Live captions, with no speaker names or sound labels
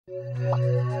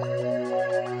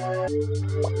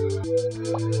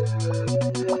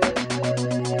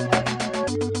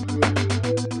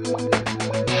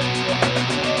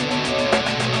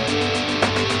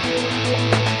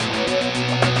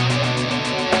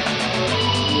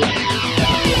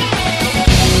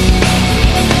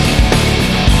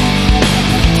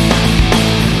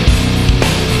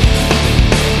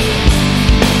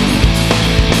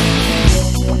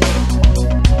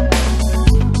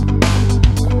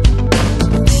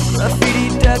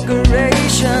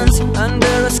Decorations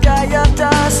under a sky of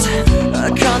dust, a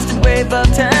constant wave of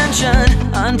tension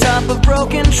on top of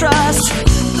broken trust.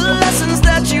 The lessons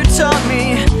that you taught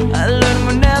me, I learned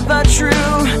were never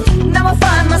true. Now I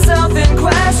find myself in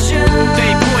question.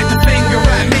 They point the finger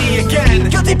at me again.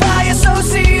 Guilty by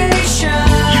association.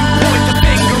 You point the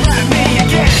finger at me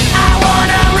again. I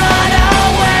wanna run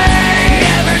away,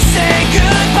 never say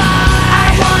goodbye. I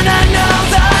wanna know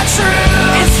the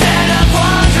truth instead of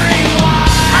wondering why.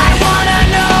 I wanna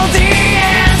know the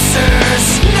answers,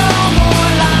 no more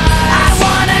lies. I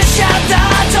wanna shut the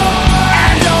door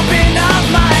and open up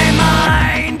my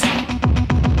mind.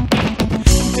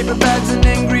 Paper bags and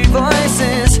angry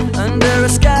voices under a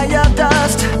sky of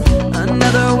dust.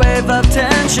 Another wave of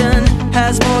tension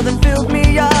has more than filled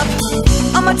me up.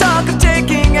 On my talk of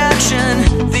taking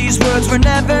action, these words were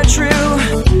never true.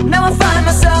 Now I find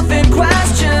myself in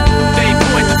question.